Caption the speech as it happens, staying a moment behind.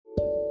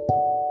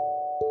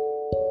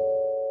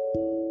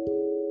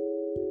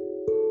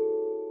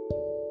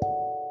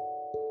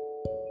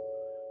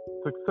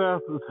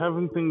success is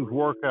having things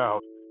work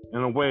out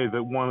in a way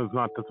that one is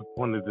not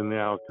disappointed in the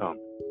outcome.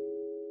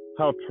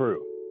 How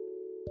true.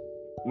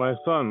 My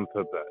son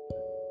said that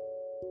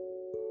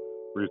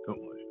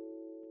recently.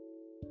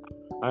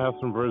 I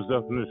asked him for his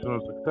definition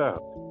of success.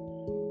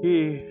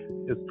 He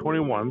is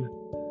 21.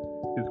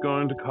 He's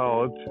going to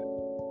college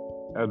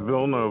at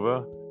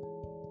Villanova,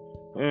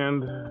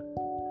 and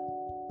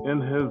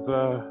in his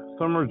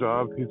summer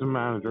job, he's a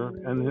manager,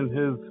 and in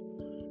his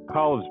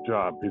college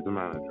job, he's a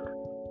manager.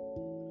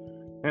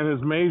 And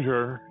his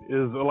major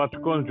is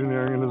electrical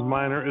engineering, and his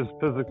minor is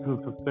physics and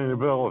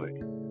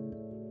sustainability.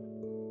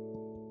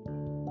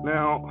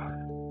 Now,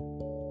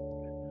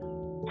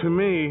 to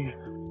me,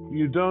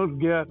 you don't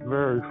get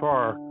very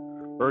far,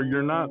 or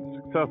you're not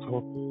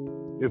successful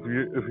if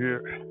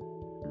you're.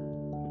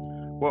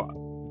 Well,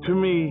 to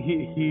me,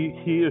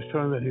 he is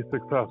showing that he's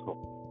successful,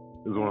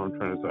 is what I'm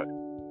trying to say.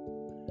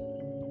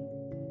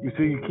 You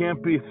see, you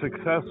can't be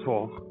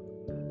successful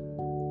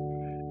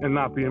and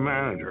not be a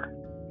manager.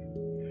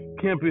 You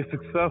can't be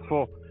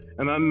successful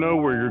and not know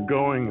where you're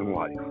going in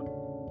life.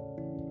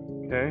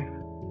 Okay?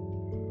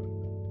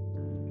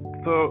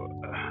 So,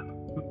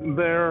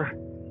 there,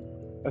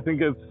 I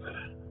think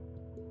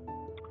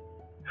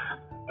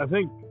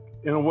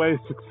in a way,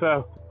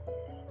 success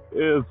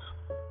is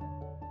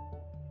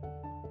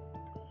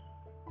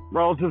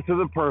relative to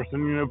the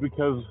person,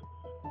 because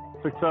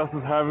success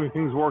is having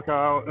things work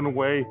out in a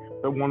way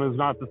that one is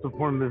not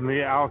disappointed in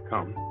the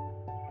outcome.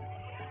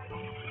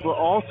 But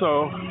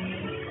also,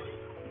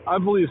 I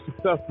believe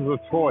success is a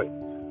choice.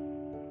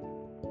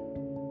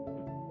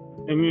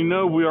 And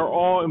we are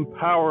all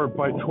empowered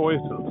by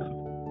choices.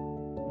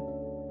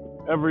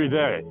 Every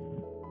day.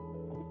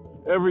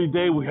 Every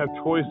day we have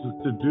choices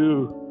to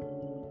do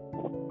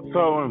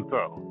so and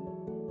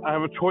so. I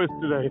have a choice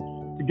today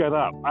to get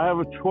up. I have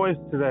a choice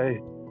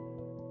today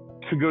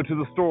to go to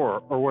the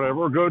store or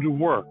whatever, or go to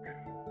work.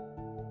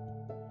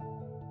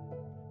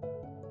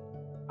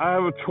 I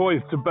have a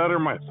choice to better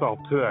myself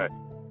today.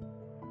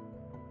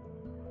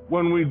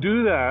 When we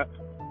do that,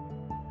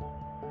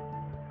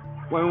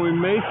 when we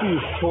make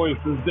these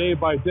choices day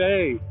by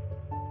day,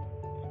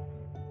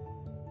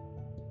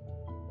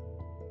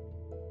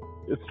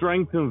 it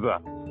strengthens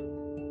us,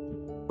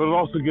 but it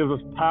also gives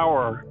us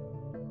power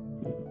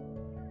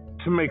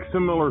to make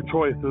similar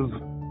choices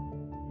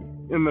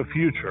in the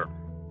future.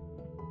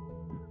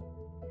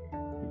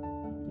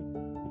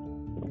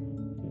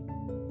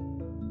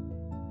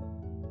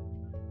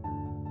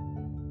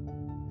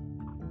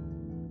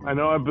 I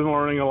know I've been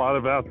learning a lot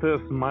about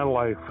this in my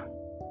life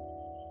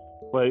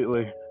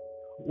lately.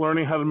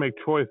 Learning how to make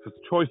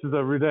choices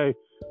every day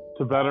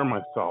to better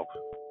myself.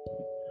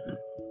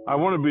 I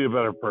want to be a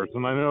better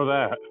person. I know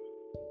that.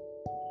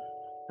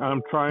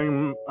 I'm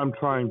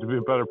trying to be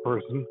a better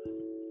person.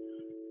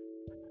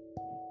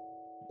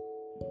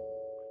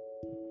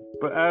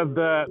 But add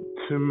that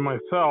to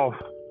myself,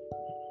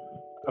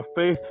 a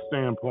faith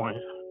standpoint,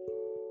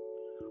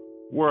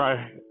 where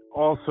I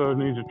also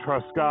need to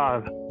trust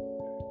God,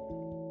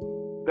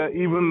 that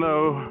even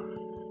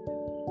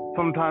though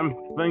sometimes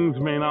things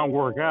may not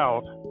work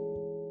out,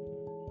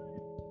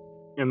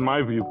 in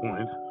my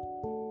viewpoint,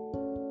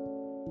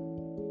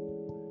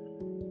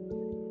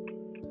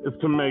 it's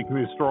to make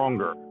me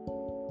stronger.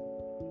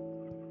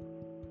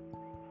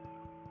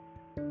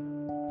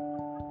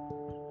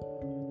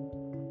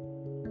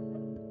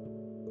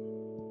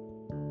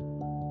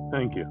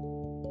 Thank you.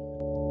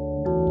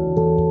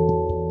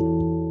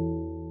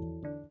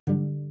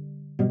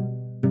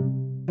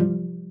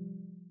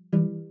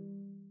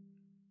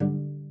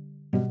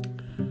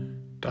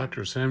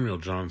 Dr. Samuel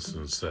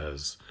Johnson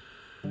says,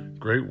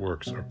 "Great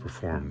works are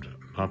performed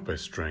not by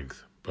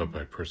strength, but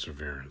by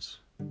perseverance."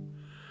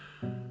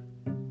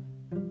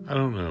 I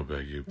don't know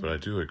about you, but I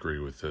do agree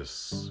with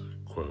this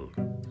quote.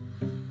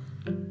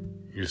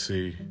 You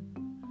see,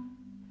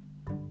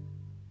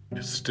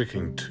 it's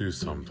sticking to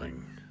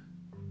something.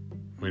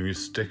 When you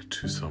stick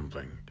to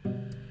something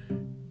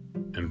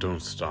and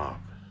don't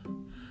stop,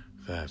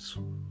 that's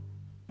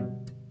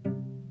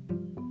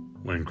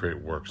when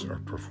great works are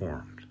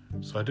performed.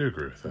 So I do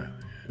agree with that.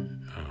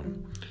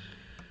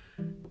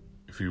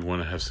 If you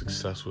want to have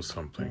success with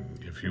something,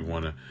 if you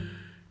want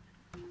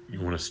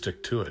to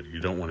stick to it, you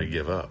don't want to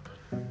give up.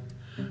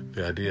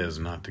 The idea is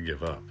not to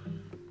give up.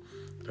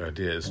 The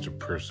idea is to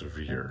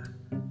persevere.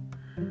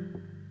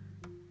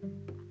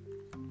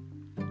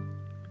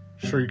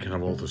 Sure, you can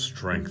have all the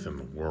strength in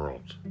the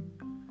world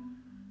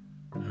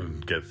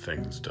and get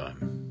things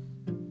done.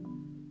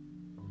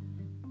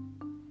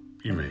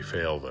 You may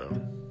fail, though.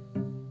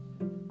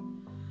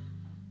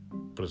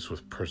 But it's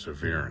with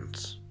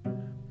perseverance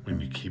when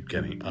you keep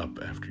getting up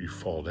after you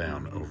fall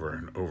down over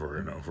and over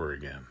and over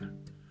again.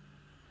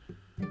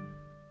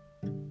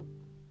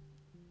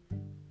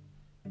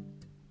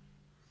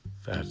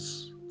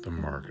 That's the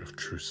mark of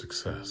true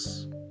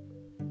success.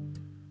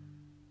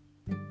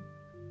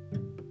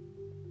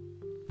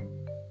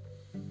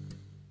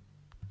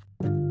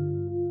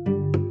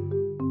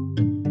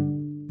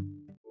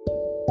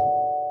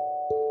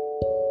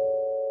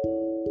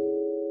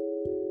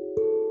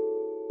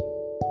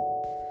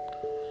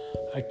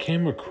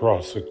 came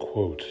across a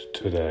quote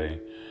today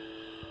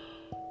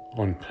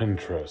on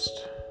Pinterest,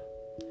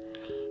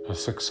 a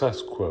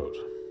success quote.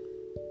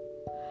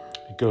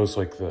 It goes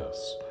like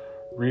this: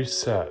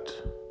 reset,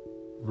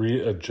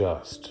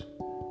 readjust,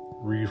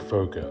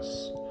 refocus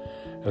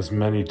as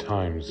many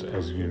times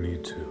as you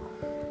need to.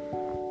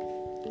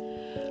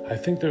 I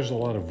think there's a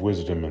lot of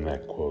wisdom in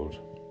that quote.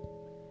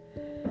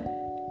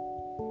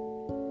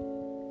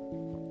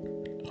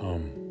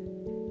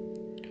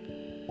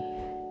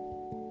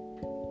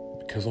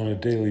 Because on a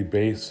daily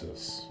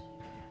basis,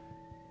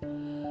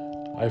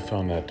 I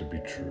found that to be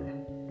true.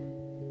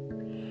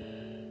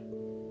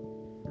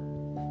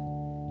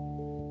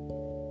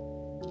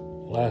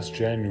 Last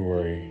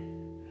January,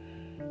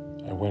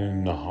 I went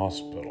in the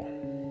hospital,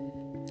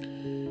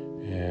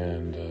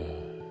 and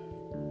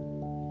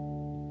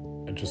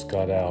I just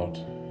got out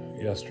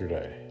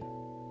yesterday.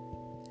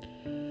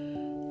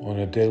 On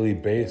a daily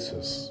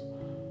basis,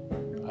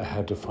 I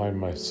had to find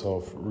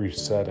myself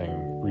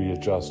resetting,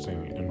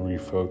 readjusting, and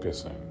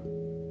refocusing.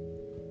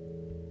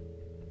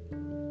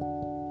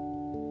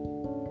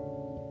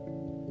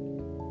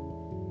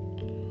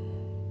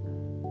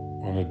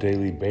 On a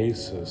daily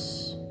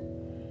basis,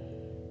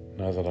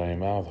 now that I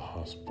am out of the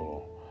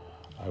hospital,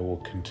 I will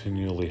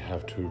continually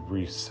have to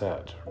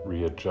reset,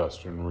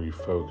 readjust, and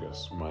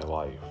refocus my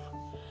life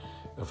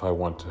if I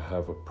want to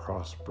have a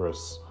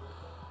prosperous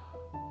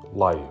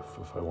life,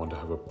 if I want to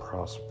have a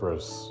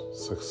prosperous,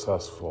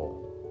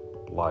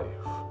 successful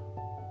life.